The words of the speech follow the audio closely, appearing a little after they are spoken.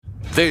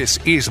This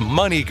is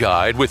Money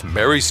Guide with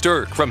Mary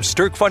Sterk from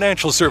Sterk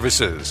Financial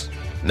Services.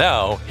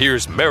 Now,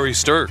 here's Mary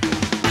Sterk.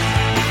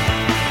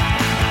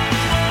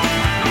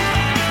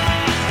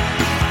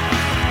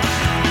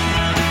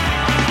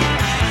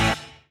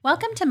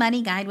 Welcome to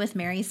Money Guide with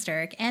Mary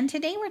Sterk, and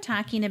today we're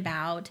talking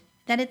about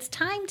that it's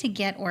time to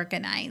get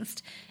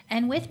organized.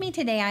 And with me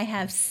today, I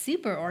have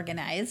super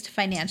organized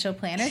financial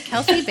planner,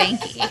 Kelsey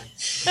Banky.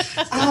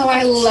 Oh,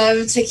 I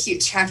love to keep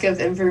track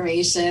of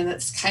information.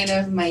 That's kind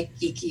of my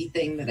geeky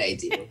thing that I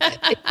do.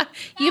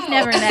 You've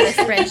never met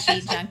a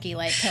spreadsheet junkie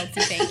like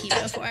Kelsey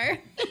Banky before.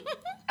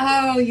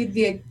 Oh, you'd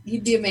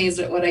be amazed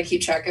at what I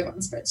keep track of on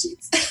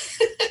spreadsheets.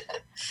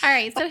 All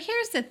right, so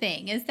here's the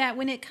thing, is that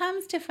when it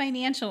comes to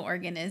financial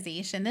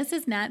organization, this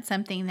is not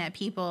something that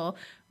people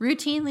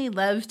routinely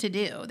love to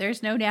do.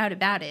 There's no doubt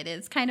about it.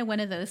 It's kind of one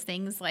of those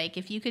things like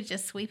if you could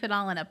just sweep it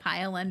all in a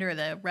pile under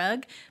the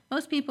rug,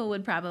 most people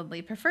would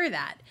probably prefer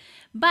that.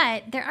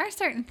 But there are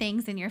certain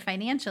things in your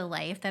financial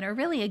life that are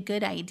really a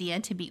good idea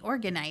to be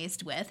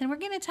organized with, and we're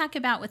going to talk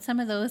about what some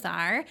of those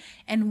are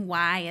and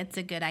why it's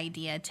a good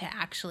idea to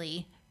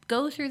actually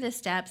go through the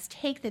steps,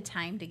 take the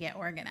time to get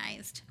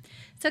organized.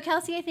 So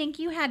Kelsey, I think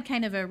you had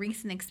kind of a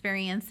recent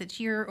experience that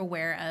you're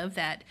aware of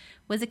that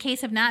was a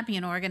case of not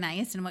being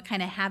organized and what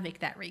kind of havoc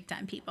that wreaked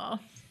on people.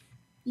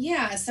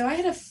 Yeah, so I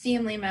had a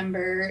family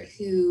member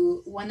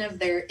who one of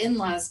their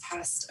in-laws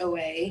passed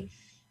away.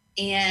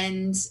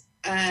 And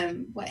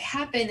what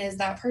happened is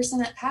that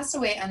person had passed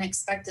away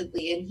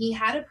unexpectedly, and he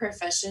had a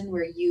profession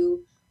where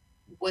you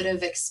would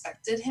have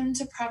expected him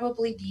to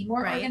probably be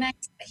more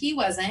organized, but he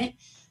wasn't.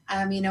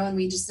 And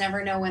we just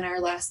never know when our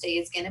last day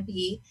is going to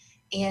be.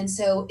 And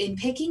so in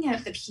picking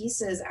up the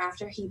pieces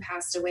after he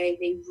passed away,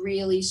 they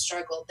really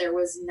struggled. There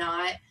was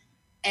not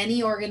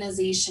any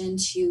organization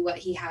to what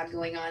he had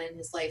going on in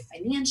his life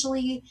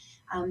financially.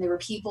 There were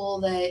people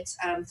that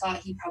thought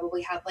he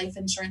probably had life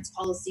insurance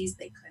policies.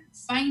 They couldn't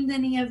find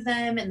any of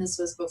them. And this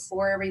was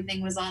before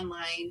everything was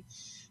online.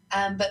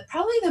 But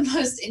probably the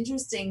most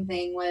interesting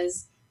thing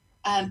was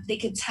they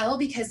could tell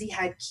because he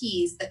had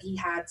keys that he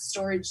had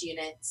storage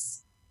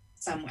units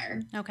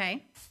somewhere.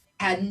 Okay.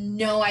 Had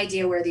no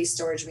idea where these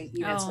storage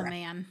units were. Oh,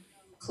 man.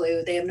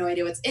 Clue. They have no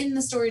idea what's in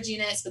the storage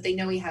units, but they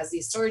know he has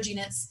these storage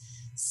units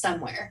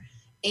somewhere.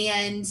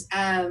 And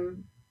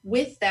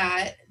with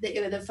that,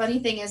 the funny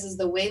thing is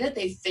the way that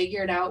they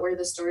figured out where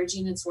the storage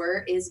units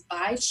were is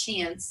by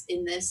chance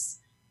in this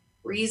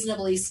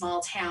reasonably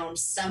small town,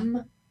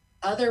 some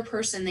other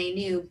person they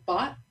knew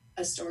bought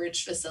a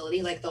storage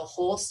facility, like the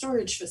whole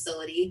storage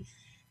facility,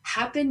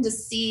 happened to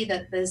see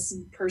that this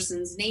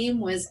person's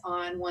name was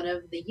on one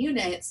of the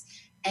units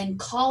and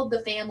called the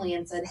family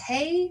and said,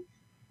 "Hey,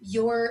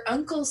 your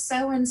uncle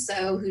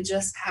so-and-so who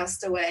just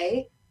passed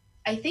away,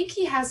 I think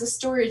he has a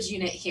storage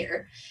unit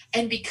here."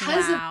 And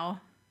because of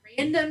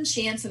random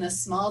chance in a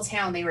small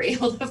town, they were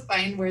able to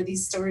find where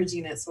these storage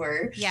units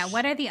were. Yeah,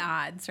 what are the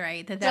odds,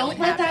 right? Don't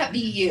let that be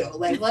you.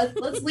 Like,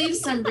 let's leave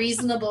some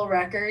reasonable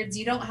records.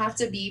 You don't have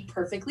to be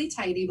perfectly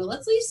tidy, but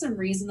let's leave some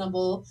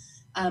reasonable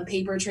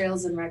paper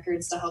trails and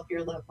records to help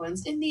your loved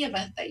ones in the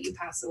event that you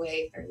pass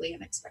away fairly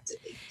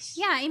unexpectedly.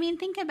 Yeah, I mean,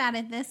 think about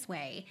it this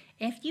way.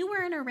 If you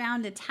weren't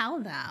around to tell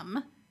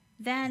them,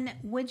 then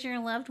would your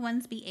loved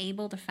ones be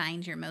able to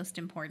find your most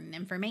important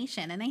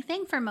information? And I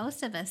think for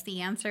most of us, the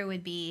answer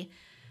would be,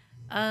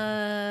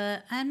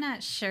 I'm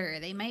not sure.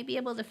 They might be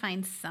able to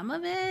find some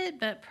of it,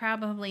 but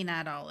probably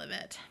not all of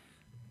it.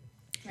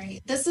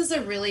 Right. This is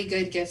a really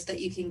good gift that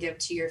you can give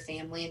to your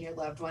family and your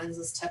loved ones,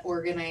 is to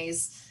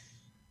organize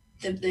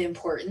the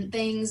important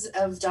things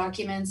of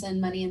documents and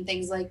money and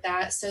things like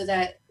that, so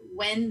that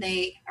when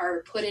they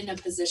are put in a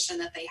position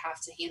that they have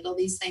to handle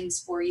these things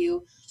for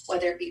you,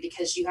 whether it be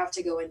because you have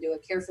to go into a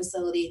care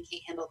facility and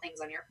can't handle things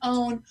on your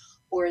own,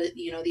 or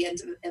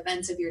the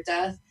event of your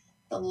death,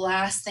 the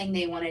last thing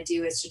they want to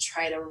do is to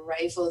try to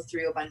rifle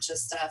through a bunch of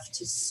stuff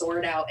to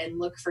sort out and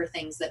look for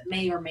things that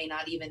may or may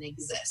not even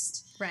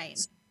exist. Right.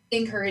 So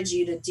encourage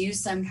you to do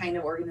some kind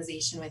of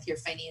organization with your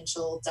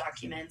financial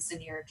documents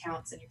and your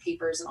accounts and your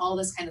papers and all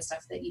this kind of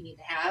stuff that you need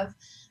to have.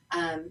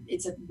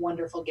 It's a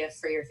wonderful gift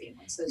for your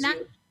family. So as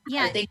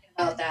you think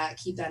about that,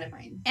 keep that in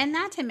mind. And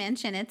not to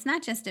mention, it's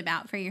not just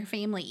about for your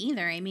family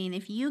either. I mean,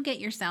 if you get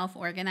yourself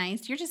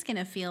organized, you're just going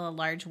to feel a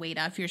large weight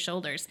off your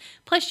shoulders.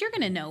 Plus, you're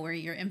going to know where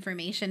your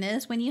information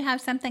is when you have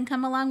something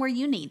come along where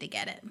you need to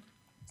get it.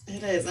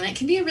 It is. And it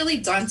can be a really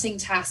daunting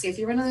task. If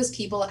you're one of those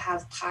people that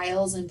have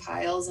piles and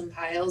piles and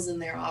piles in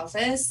their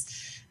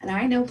office, and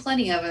I know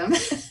plenty of them,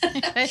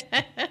 it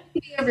can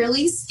be a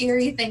really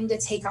scary thing to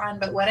take on.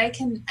 But what I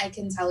can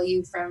tell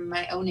you from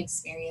my own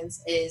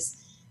experience is,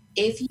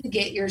 if you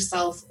get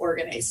yourself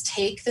organized,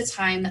 take the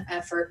time, the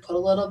effort, put a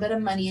little bit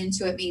of money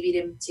into it, maybe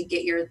to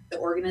get the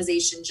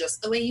organization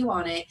just the way you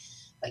want it,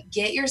 but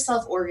get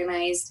yourself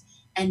organized,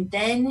 and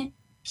then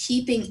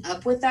keeping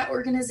up with that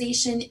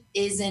organization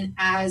isn't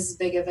as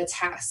big of a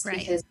task,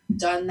 because you've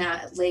done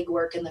that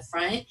legwork in the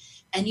front,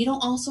 and you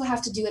don't also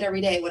have to do it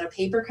every day. When a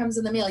paper comes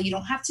in the mail, you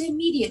don't have to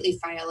immediately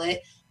file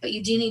it, but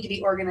you do need to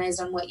be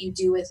organized on what you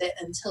do with it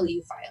until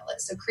you file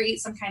it. So create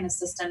some kind of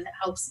system that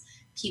helps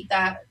keep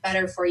that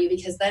better for you,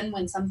 because then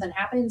when something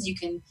happens, you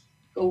can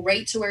go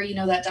right to where you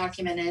know that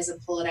document is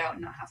and pull it out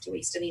and not have to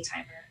waste any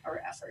time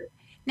or effort.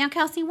 Now,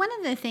 Kelsey, one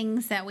of the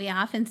things that we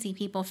often see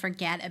people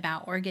forget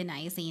about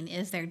organizing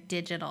is their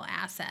digital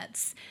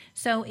assets.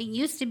 So it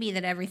used to be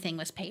that everything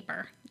was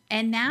paper.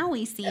 And now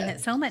we see that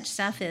so much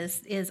stuff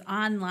is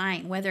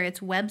online, whether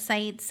it's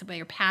websites,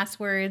 your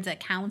passwords,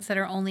 accounts that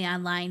are only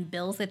online,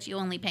 bills that you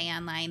only pay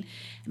online.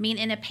 I mean,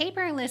 in a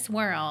paperless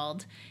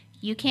world,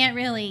 you can't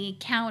really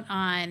count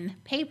on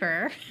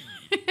paper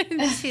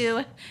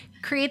to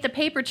create the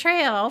paper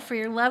trail for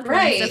your loved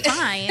ones to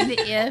find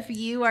if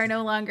you are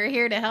no longer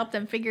here to help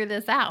them figure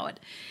this out.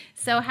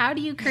 So how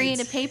do you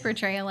create a paper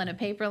trail in a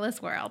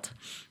paperless world?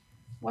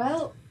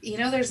 Well,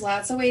 there's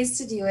lots of ways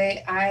to do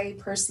it. I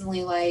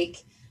personally like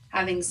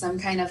having some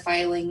kind of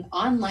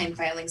online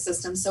filing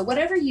system. So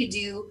whatever you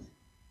do,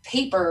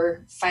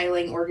 paper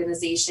filing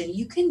organization,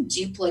 you can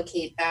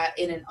duplicate that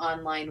in an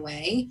online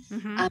way,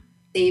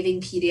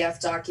 saving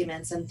PDF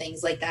documents and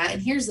things like that.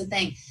 And here's the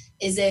thing,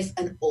 is if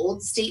an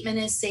old statement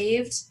is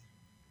saved,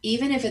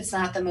 even if it's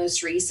not the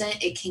most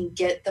recent, it can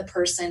get the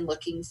person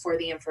looking for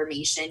the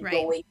information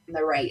going in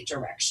the right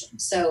direction.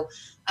 So,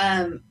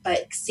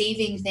 but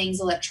saving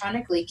things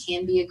electronically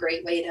can be a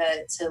great way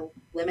to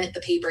limit the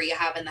paper you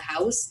have in the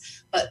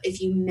house. But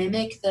if you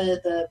mimic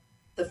the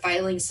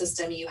filing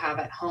system you have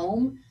at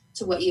home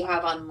to what you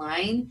have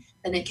online,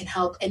 then it can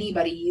help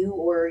anybody, you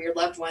or your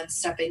loved ones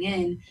stepping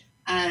in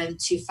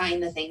to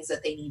find the things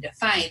that they need to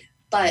find.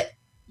 But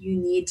you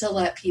need to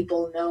let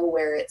people know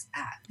where it's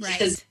at,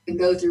 because you can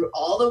go through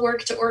all the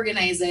work to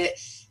organize it.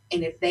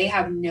 And if they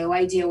have no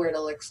idea where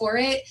to look for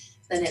it,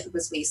 then it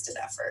was wasted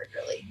effort,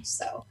 really.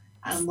 So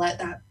let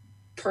that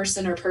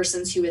person or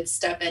persons who would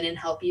step in and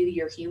help you,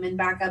 your human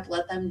backup,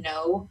 let them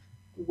know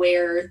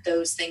where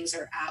those things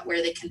are at,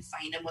 where they can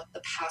find them, what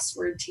the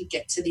password to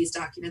get to these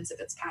documents, if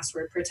it's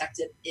password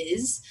protected,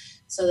 is,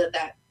 so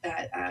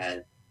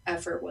that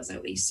effort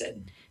wasn't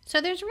wasted. So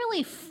there's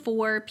really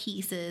 4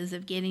 pieces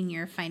of getting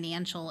your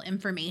financial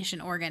information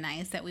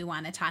organized that we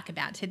want to talk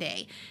about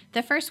today.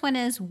 The first one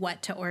is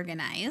what to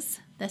organize.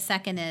 The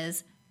second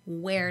is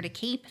where to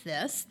keep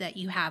this that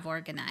you have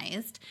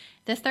organized.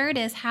 The third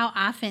is how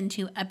often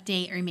to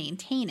update or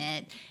maintain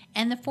it.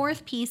 And the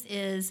fourth piece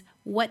is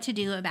what to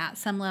do about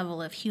some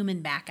level of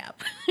human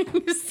backup.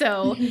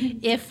 So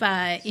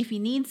if you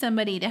need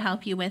somebody to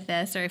help you with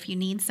this, or if you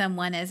need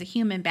someone as a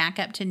human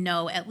backup to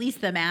know at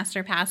least the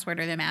master password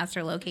or the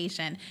master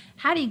location,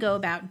 how do you go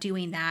about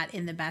doing that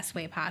in the best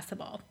way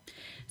possible?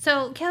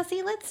 So,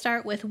 Kelsey, let's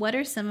start with what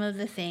are some of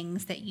the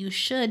things that you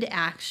should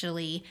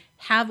actually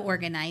have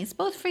organized,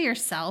 both for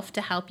yourself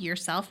to help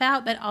yourself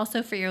out, but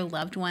also for your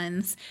loved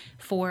ones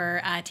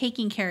for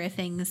taking care of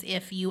things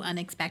if you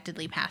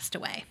unexpectedly passed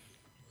away.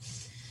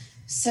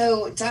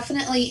 So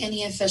definitely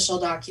any official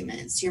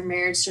documents, your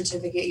marriage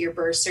certificate, your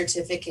birth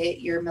certificate,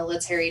 your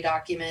military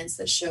documents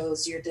that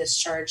shows your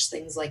discharge,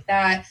 things like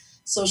that,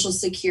 social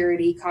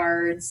security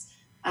cards,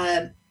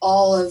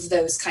 all of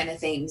those kind of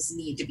things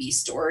need to be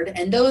stored.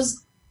 And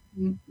those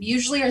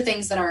usually are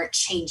things that aren't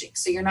changing.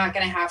 So you're not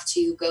going to have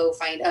to go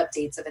find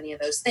updates of any of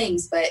those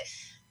things. But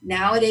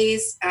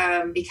nowadays,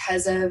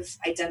 because of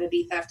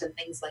identity theft and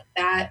things like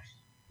that,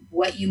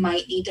 what you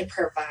might need to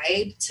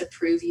provide to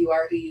prove you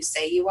are who you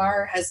say you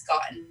are has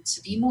gotten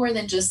to be more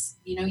than just,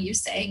 you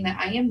saying that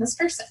I am this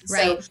person.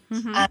 Right. So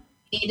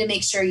you need to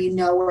make sure you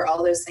know where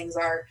all those things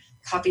are,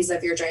 copies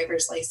of your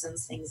driver's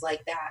license, things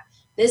like that.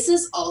 This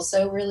is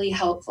also really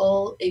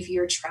helpful if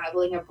you're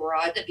traveling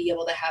abroad to be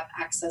able to have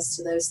access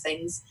to those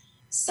things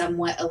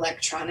somewhat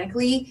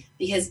electronically,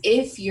 because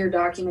if your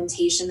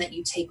documentation that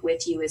you take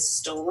with you is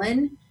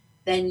stolen,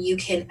 then you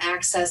can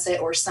access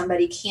it, or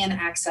somebody can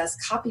access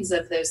copies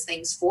of those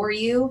things for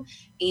you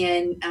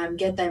and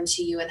get them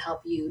to you and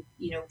help you,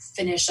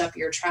 finish up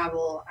your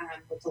travel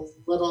with a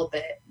little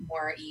bit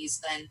more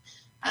ease than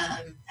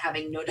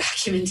having no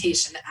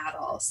documentation at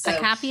all. So a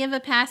copy of a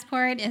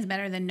passport is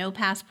better than no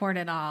passport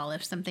at all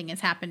if something has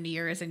happened to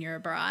yours and you're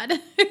abroad.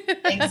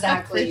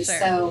 Exactly. Sure.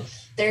 So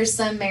there's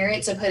some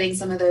merit to putting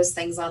some of those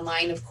things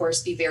online. Of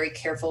course, be very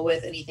careful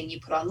with anything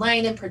you put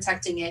online and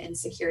protecting it and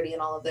security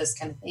and all of those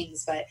kind of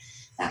things, but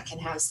that can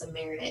have some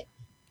merit.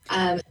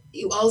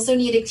 You also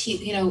need to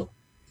keep,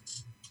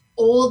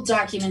 old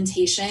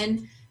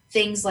documentation,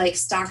 things like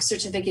stock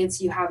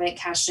certificates you haven't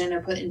cashed in or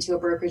put into a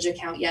brokerage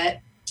account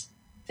yet.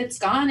 If it's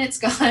gone, it's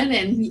gone,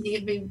 and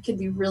it can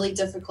be really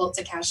difficult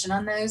to cash in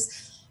on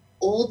those.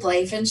 Old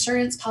life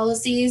insurance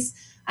policies.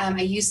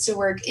 I used to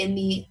work in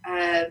the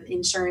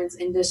insurance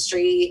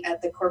industry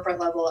at the corporate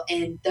level,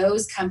 and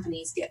those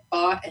companies get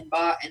bought and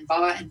bought and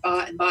bought and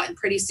bought and bought, and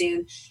pretty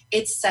soon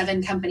it's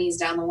 7 companies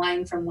down the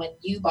line from when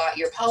you bought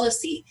your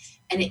policy,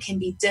 and it can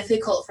be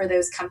difficult for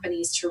those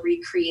companies to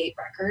recreate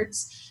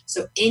records.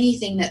 So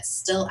anything that's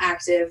still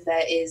active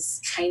that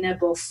is kind of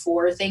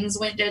before things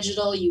went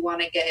digital, you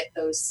want to get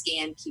those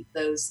scanned, keep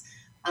those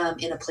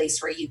in a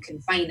place where you can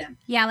find them.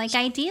 Yeah, like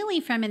ideally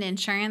from an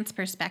insurance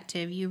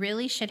perspective, you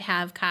really should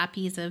have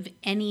copies of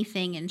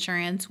anything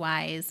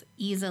insurance-wise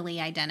easily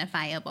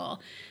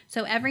identifiable.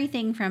 So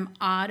everything from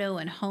auto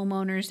and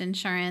homeowners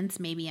insurance,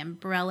 maybe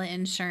umbrella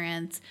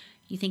insurance,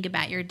 you think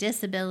about your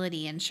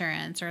disability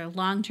insurance or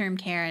long-term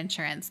care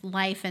insurance,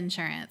 life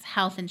insurance,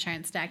 health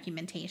insurance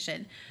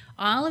documentation.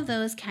 All of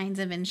those kinds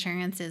of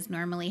insurances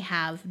normally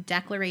have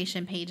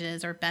declaration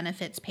pages or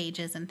benefits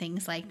pages and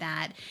things like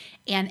that.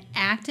 And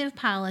active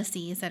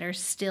policies that are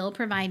still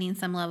providing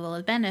some level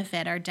of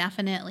benefit are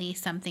definitely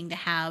something to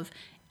have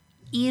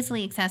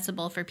easily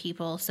accessible for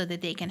people so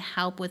that they can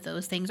help with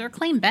those things or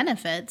claim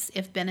benefits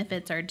if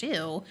benefits are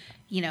due,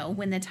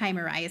 when the time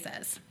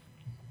arises.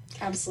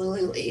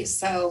 Absolutely.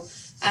 So,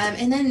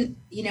 and then,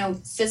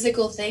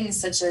 physical things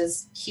such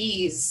as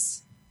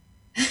keys.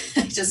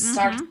 I just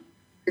talked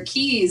your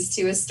keys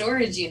to a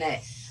storage unit.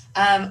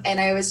 And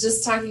I was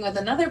just talking with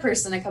another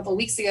person a couple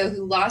weeks ago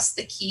who lost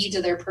the key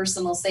to their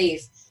personal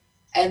safe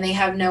and they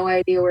have no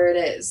idea where it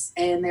is.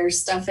 And there's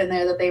stuff in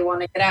there that they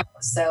want to get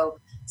out. So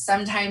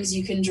sometimes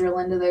you can drill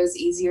into those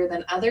easier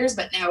than others,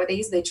 but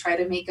nowadays they try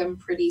to make them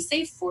pretty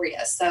safe for you.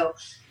 So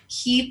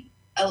keep,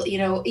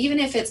 even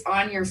if it's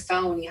on your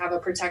phone, you have a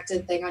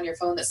protected thing on your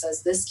phone that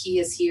says this key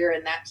is here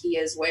and that key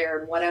is where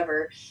and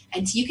whatever.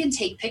 And you can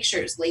take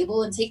pictures,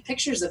 label and take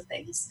pictures of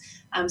things.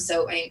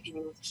 So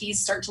keys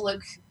start to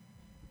look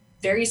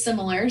very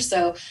similar.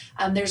 So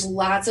there's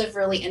lots of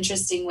really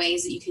interesting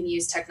ways that you can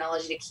use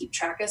technology to keep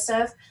track of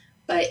stuff.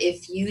 But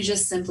if you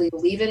just simply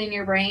leave it in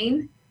your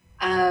brain,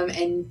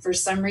 and for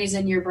some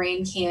reason your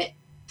brain can't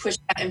push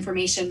that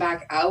information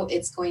back out,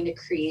 it's going to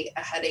create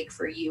a headache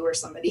for you or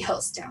somebody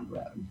else down the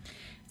road.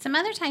 Some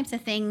other types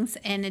of things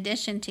in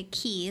addition to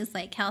keys,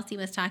 like Kelsey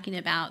was talking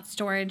about,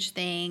 storage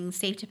things,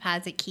 safe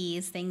deposit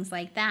keys, things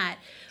like that,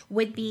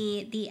 would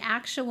be the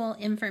actual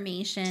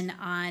information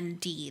on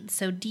deeds.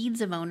 So deeds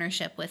of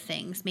ownership with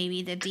things,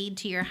 maybe the deed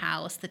to your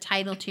house, the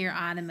title to your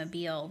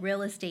automobile,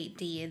 real estate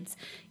deeds,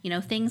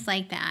 things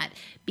like that.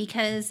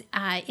 Because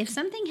if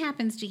something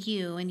happens to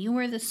you and you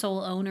were the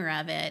sole owner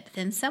of it,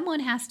 then someone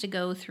has to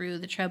go through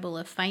the trouble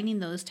of finding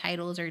those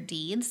titles or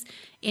deeds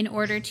in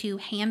order to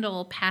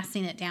handle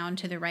passing it down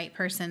to the right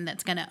person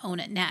that's going to own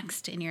it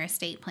next in your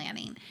estate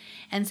planning.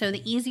 And so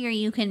the easier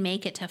you can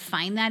make it to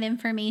find that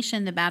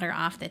information, the better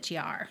off that you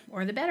are,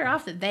 or the better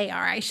off that they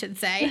are, I should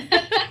say.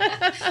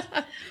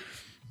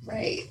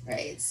 Right.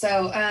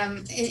 So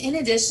in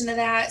addition to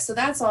that, so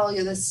that's all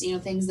this,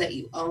 things that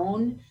you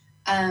own.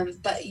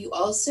 But you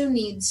also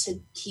need to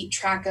keep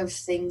track of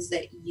things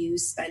that you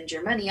spend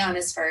your money on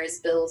as far as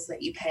bills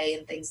that you pay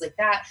and things like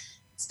that.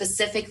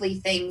 Specifically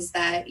things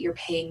that you're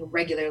paying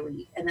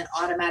regularly and then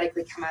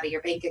automatically come out of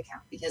your bank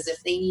account, because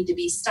if they need to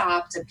be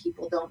stopped and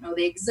people don't know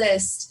they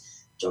exist,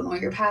 don't know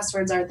what your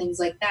passwords are, things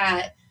like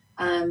that,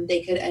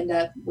 they could end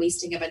up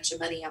wasting a bunch of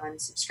money on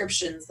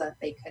subscriptions that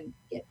they couldn't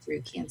get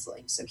through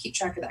canceling. So keep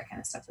track of that kind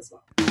of stuff as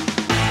well.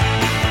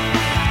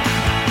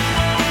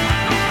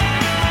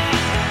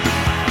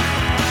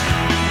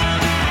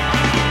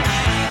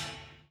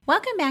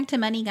 Welcome back to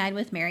Money Guide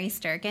with Mary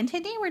Sterk, and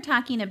today we're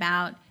talking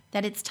about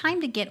that it's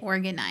time to get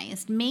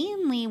organized,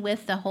 mainly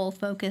with the whole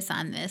focus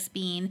on this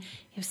being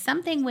if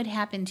something would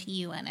happen to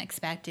you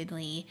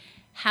unexpectedly,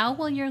 how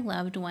will your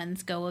loved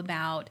ones go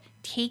about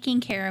taking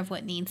care of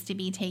what needs to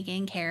be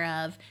taken care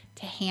of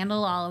to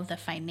handle all of the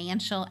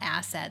financial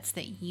assets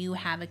that you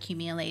have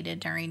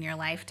accumulated during your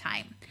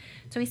lifetime?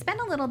 So we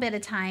spent a little bit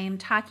of time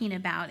talking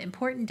about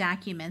important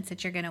documents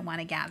that you're going to want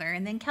to gather.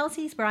 And then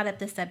Kelsey's brought up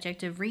the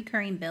subject of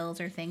recurring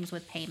bills or things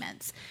with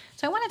payments.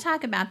 So I want to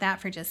talk about that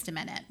for just a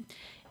minute.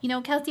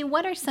 Kelsey,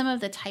 what are some of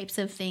the types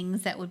of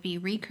things that would be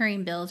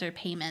recurring bills or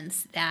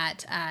payments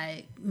that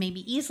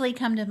maybe easily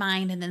come to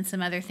mind, and then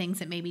some other things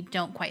that maybe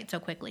don't quite so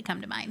quickly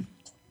come to mind?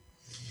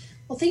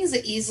 Well, things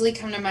that easily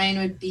come to mind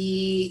would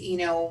be,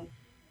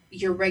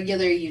 your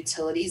regular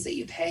utilities that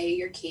you pay,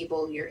 your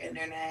cable, your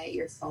internet,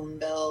 your phone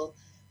bill,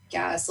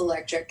 gas,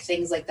 electric,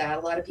 things like that.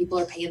 A lot of people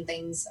are paying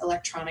things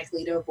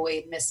electronically to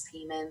avoid missed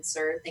payments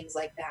or things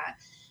like that.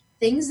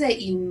 Things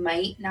that you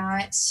might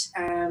not,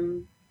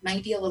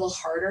 might be a little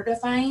harder to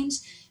find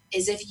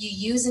is if you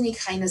use any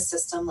kind of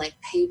system like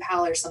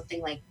PayPal or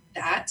something like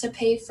that to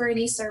pay for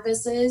any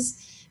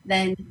services,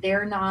 then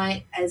they're not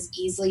as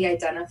easily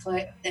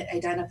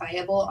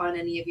identifiable on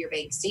any of your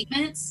bank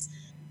statements.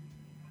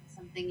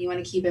 Something you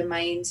want to keep in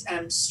mind,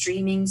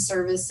 streaming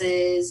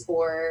services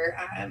or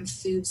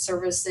food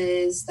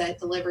services that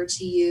deliver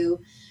to you.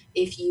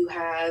 If you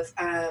have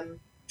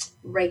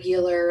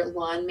regular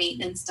lawn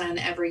maintenance done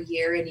every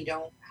year and you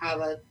don't have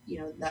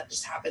that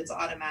just happens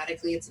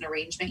automatically, it's an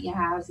arrangement you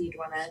have, you'd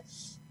want to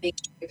make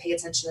sure you pay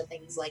attention to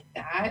things like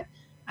that.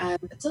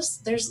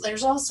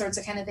 There's all sorts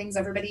of kind of things.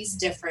 Everybody's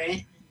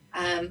different,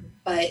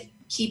 but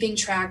keeping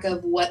track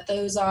of what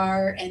those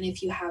are, and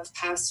if you have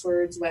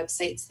passwords,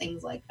 websites,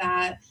 things like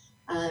that,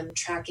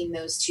 tracking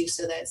those too,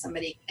 so that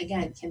somebody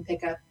again can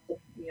pick up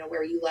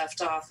where you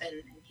left off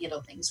and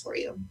handle things for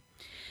you.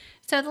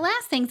 So the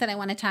last things that I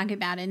want to talk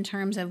about in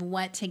terms of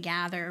what to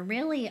gather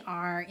really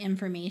are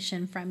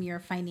information from your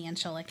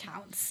financial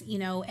accounts,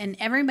 and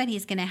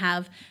everybody's going to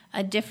have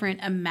a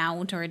different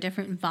amount or a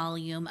different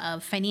volume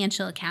of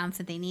financial accounts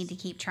that they need to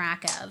keep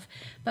track of.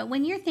 But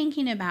when you're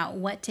thinking about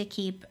what to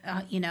keep,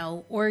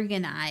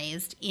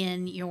 organized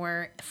in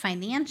your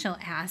financial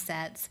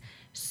assets,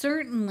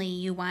 certainly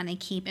you want to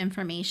keep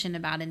information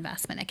about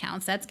investment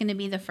accounts. That's going to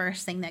be the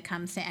first thing that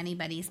comes to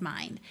anybody's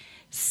mind.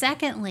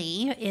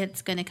 Secondly,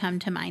 it's going to come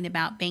to mind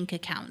about bank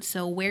accounts.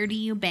 So where do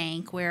you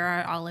bank? Where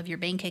are all of your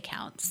bank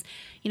accounts?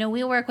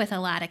 We work with a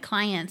lot of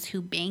clients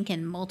who bank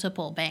in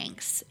multiple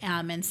banks,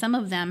 and some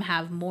of them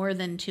have more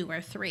than 2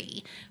 or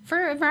 3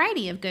 for a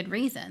variety of good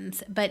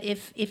reasons. But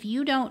if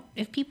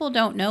people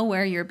don't know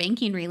where your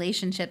banking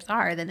relationships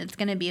are, then it's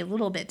going to be a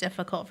little bit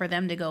difficult for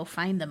them to go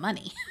find the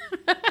money.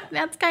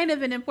 That's kind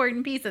of an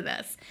important piece of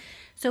this.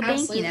 So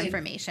Absolutely. Banking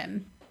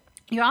information.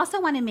 You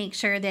also want to make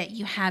sure that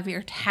you have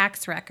your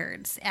tax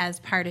records as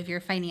part of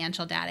your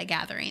financial data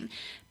gathering.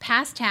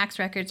 Past tax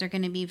records are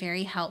going to be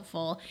very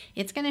helpful.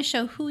 It's going to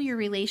show who your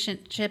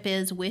relationship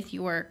is with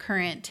your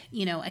current,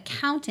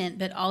 accountant,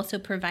 but also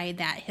provide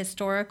that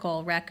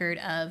historical record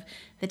of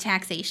the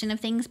taxation of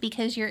things,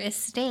 because your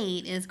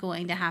estate is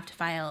going to have to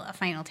file a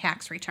final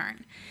tax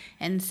return.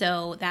 And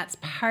so that's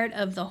part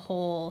of the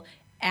whole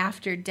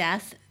after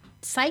death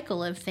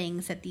cycle of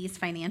things that these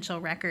financial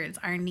records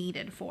are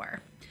needed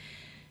for.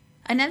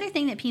 Another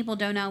thing that people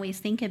don't always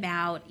think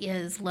about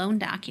is loan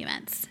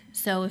documents.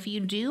 So if you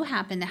do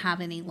happen to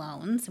have any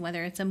loans,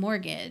 whether it's a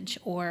mortgage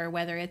or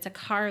whether it's a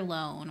car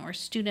loan or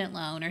student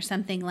loan or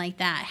something like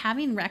that,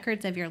 having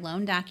records of your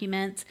loan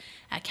documents,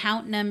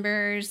 account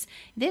numbers,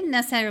 didn't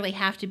necessarily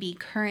have to be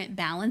current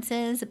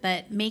balances,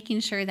 but making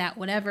sure that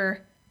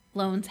whatever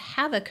loans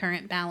have a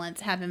current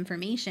balance have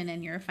information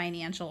in your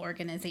financial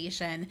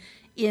organization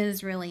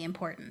is really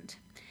important.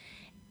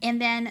 And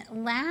then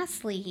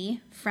lastly,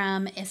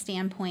 from a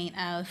standpoint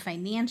of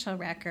financial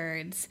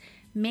records,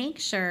 make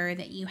sure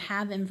that you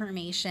have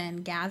information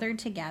gathered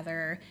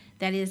together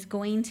that is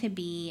going to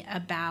be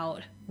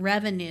about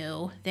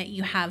revenue that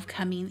you have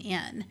coming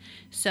in.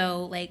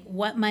 So like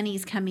what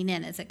money's coming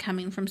in? Is it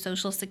coming from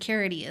Social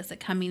Security? Is it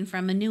coming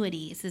from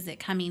annuities? Is it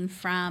coming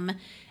from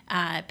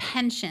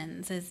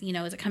pensions? Is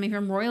it coming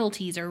from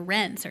royalties or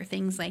rents or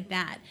things like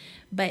that?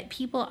 But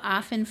people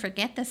often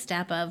forget the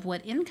step of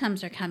what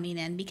incomes are coming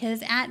in,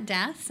 because at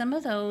death, some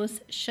of those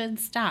should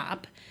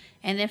stop.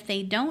 And if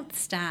they don't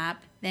stop,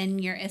 then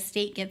your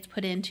estate gets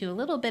put into a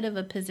little bit of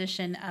a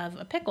position of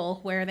a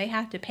pickle where they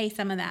have to pay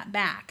some of that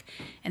back.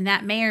 And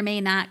that may or may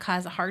not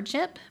cause a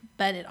hardship,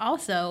 but it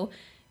also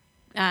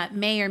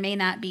may or may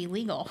not be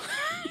legal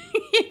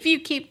if you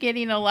keep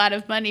getting a lot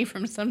of money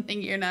from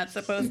something you're not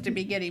supposed to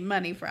be getting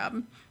money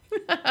from.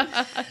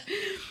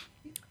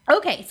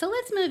 Okay, so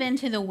let's move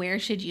into the where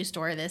should you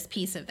store this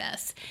piece of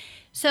this.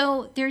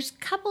 So there's a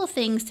couple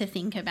things to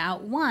think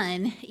about.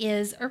 One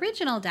is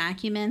original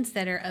documents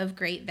that are of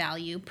great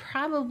value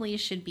probably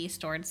should be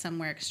stored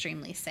somewhere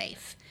extremely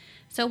safe.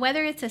 So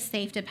whether it's a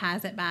safe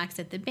deposit box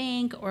at the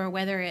bank or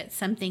whether it's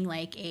something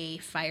like a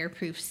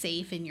fireproof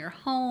safe in your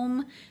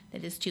home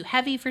that is too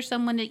heavy for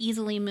someone to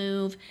easily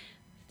move,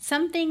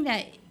 something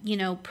that,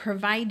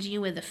 provides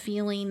you with a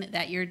feeling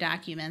that your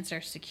documents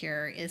are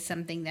secure is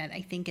something that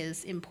I think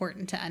is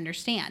important to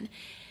understand.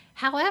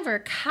 However,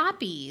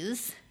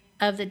 copies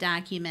of the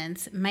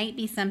documents might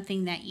be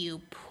something that you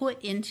put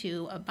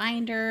into a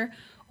binder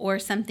or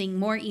something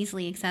more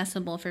easily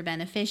accessible for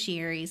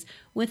beneficiaries,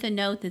 with a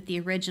note that the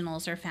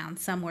originals are found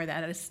somewhere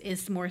that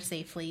is more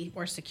safely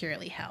or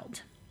securely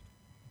held.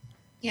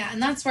 Yeah,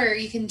 and that's where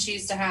you can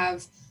choose to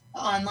have the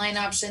online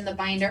option, the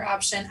binder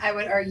option. I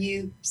would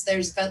argue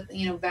there's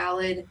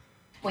valid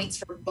points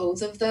for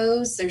both of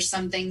those. There's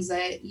some things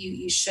that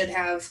you should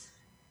have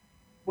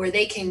where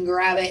they can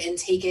grab it and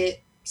take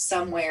it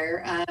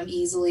somewhere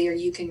easily, or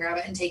you can grab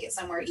it and take it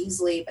somewhere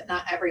easily, but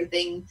not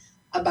everything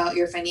about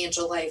your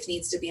financial life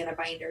needs to be in a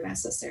binder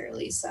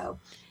necessarily. So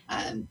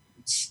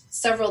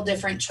several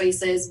different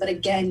choices, but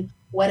again,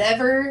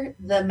 whatever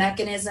the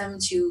mechanism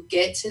to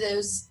get to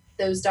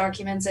those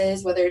documents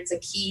is, whether it's a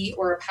key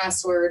or a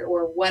password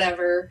or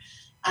whatever,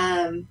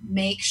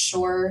 make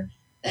sure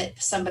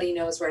that somebody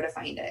knows where to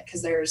find it,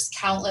 because there's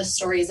countless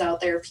stories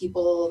out there of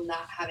people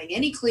not having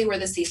any clue where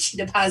the safety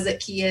deposit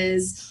key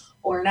is,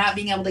 or not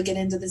being able to get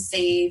into the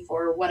safe,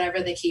 or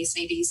whatever the case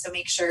may be. So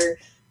make sure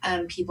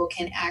people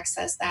can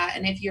access that.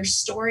 And if you're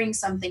storing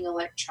something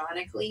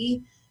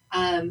electronically,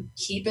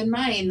 keep in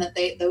mind that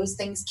those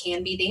things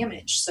can be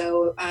damaged.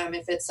 So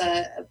if it's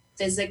a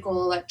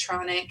physical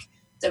electronic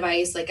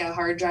device like a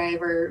hard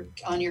drive or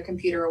on your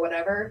computer or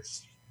whatever,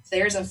 if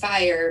there's a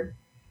fire,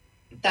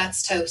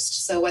 that's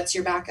toast. So what's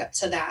your backup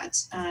to that?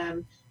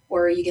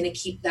 Or are you going to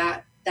keep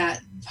that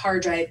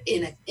hard drive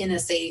in a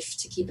safe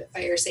to keep it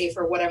fire safe,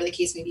 or whatever the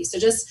case may be? So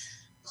just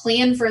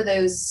plan for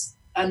those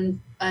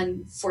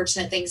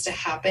unfortunate things to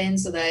happen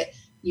so that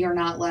you're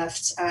not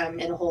left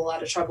in a whole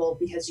lot of trouble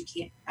because you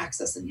can't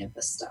access any of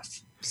this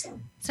stuff.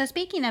 So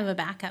speaking of a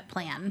backup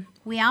plan,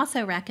 we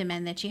also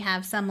recommend that you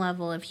have some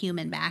level of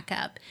human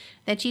backup,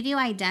 that you do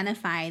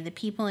identify the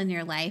people in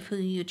your life who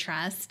you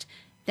trust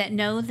that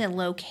know the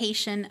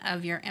location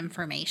of your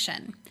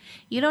information.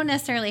 You don't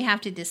necessarily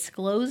have to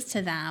disclose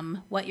to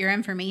them what your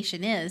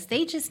information is.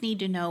 They just need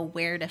to know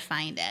where to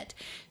find it.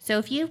 So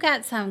if you've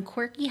got some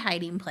quirky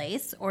hiding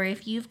place, or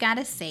if you've got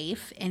a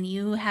safe and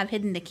you have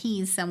hidden the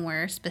keys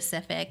somewhere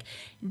specific,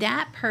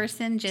 that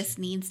person just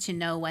needs to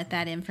know what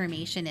that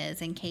information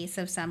is in case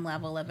of some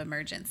level of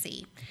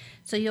emergency.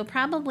 So you'll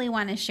probably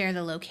want to share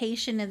the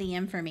location of the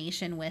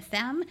information with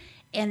them,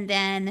 and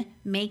then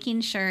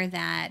making sure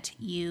that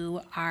you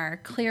are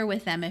clear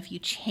with them if you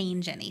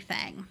change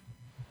anything.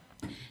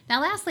 Now,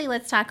 lastly,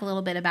 let's talk a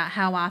little bit about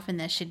how often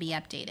this should be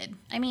updated.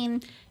 I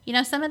mean,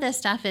 some of this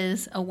stuff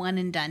is a one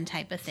and done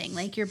type of thing,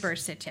 like your birth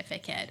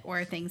certificate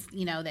or things,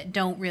 that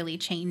don't really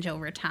change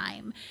over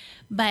time.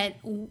 But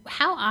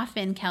how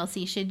often,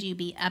 Kelsey, should you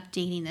be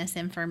updating this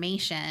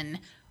information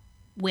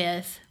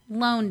with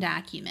loan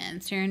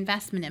documents, your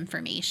investment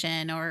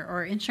information,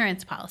 or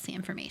insurance policy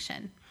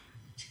information?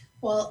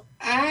 Well,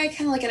 I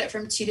kind of look at it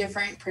from two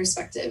different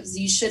perspectives.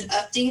 You should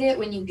update it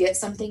when you get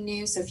something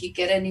new. So if you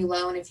get a new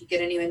loan, if you get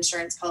a new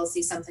insurance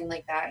policy, something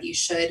like that, you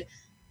should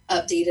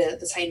update it at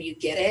the time you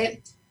get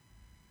it.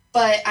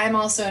 But I'm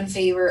also in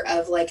favor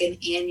of like an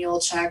annual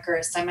check or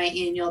a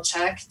semi-annual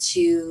check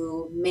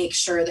to make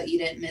sure that you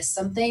didn't miss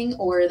something,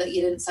 or that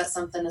you didn't set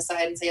something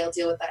aside and say, I'll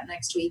deal with that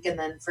next week, and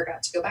then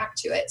forgot to go back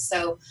to it.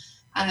 So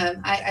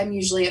I'm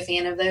usually a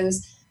fan of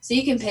those. So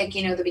you can pick,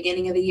 the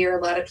beginning of the year.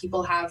 A lot of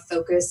people have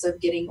focus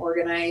of getting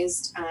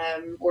organized,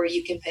 or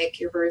you can pick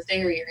your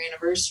birthday or your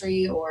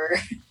anniversary, or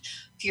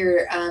if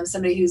you're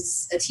somebody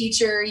who's a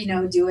teacher,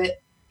 do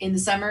it in the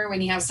summer when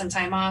you have some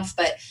time off.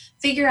 But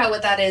figure out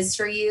what that is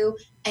for you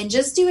and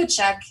just do a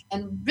check.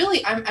 And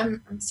really,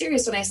 I'm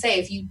serious when I say,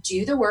 if you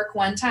do the work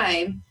one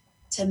time,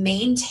 to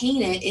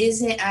maintain it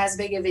isn't as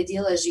big of a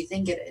deal as you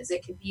think it is.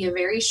 It could be a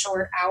very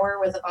short hour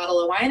with a bottle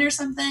of wine or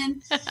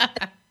something.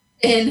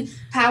 And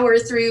power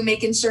through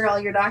making sure all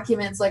your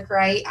documents look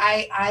right.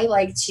 I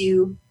like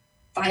to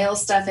file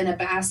stuff in a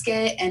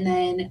basket, and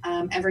then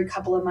every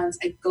couple of months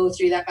I go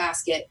through that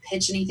basket,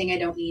 pitch anything I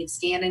don't need,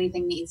 scan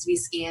anything that needs to be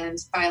scanned,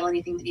 file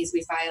anything that needs to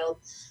be filed.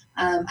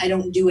 I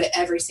don't do it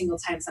every single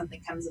time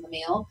something comes in the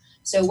mail.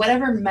 So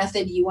whatever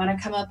method you want to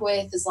come up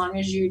with, as long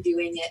as you're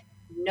doing it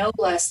no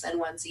less than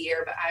once a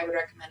year, but I would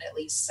recommend at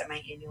least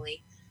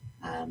semi-annually,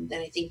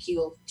 then I think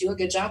you'll do a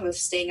good job of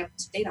staying up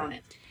to date on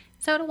it.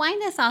 So to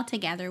wind this all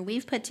together,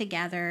 we've put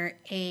together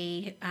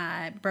a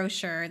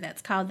brochure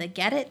that's called the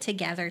Get It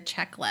Together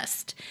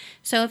Checklist.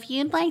 So if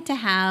you'd like to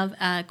have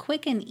a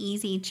quick and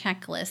easy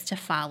checklist to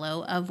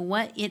follow of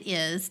what it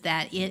is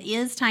that it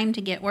is time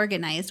to get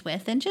organized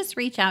with, then just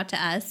reach out to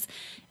us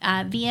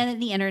via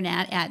the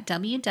internet at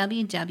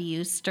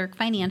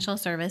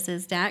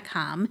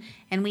www.sterkfinancialservices.com,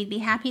 and we'd be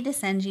happy to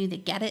send you the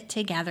Get It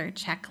Together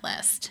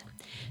checklist.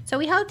 So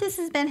we hope this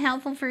has been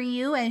helpful for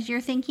you as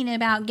you're thinking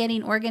about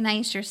getting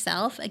organized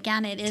yourself.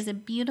 Again, it is a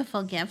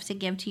beautiful gift to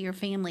give to your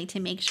family to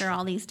make sure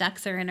all these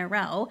ducks are in a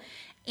row.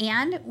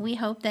 And we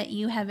hope that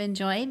you have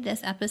enjoyed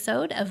this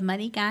episode of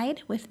Money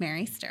Guide with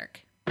Mary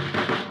Sterk.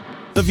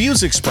 The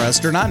views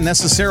expressed are not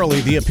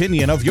necessarily the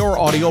opinion of your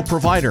audio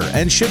provider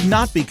and should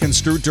not be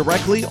construed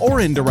directly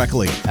or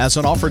indirectly as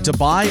an offer to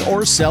buy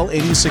or sell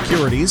any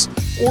securities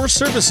or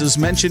services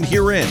mentioned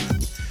herein.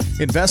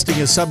 Investing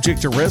is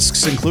subject to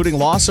risks, including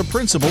loss of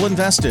principal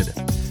invested.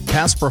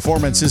 Past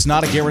performance is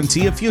not a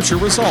guarantee of future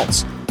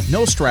results.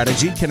 No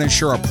strategy can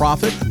ensure a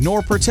profit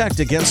nor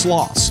protect against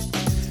loss.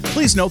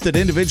 Please note that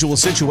individual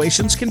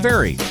situations can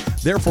vary.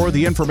 Therefore,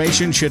 the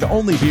information should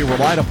only be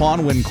relied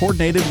upon when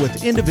coordinated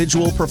with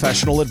individual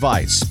professional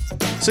advice.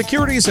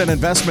 Securities and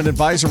investment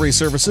advisory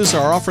services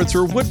are offered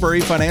through Woodbury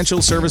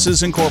Financial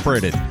Services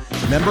Incorporated,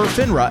 member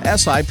FINRA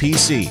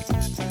SIPC.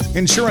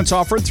 Insurance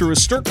offered through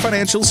Sterk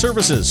Financial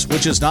Services,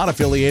 which is not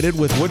affiliated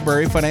with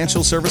Woodbury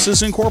Financial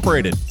Services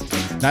Incorporated.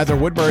 Neither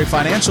Woodbury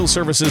Financial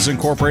Services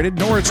Incorporated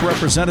nor its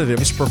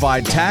representatives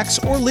provide tax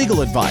or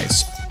legal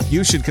advice.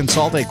 You should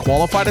consult a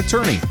qualified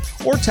attorney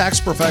or tax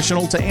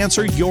professional to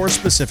answer your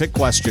specific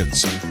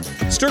questions.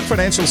 Sterk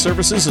Financial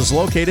Services is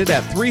located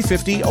at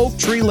 350 Oak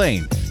Tree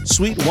Lane,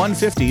 Suite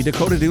 150,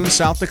 Dakota Dunes,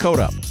 South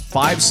Dakota,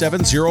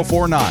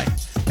 57049,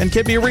 and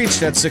can be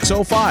reached at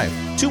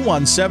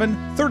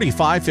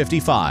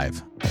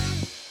 605-217-3555.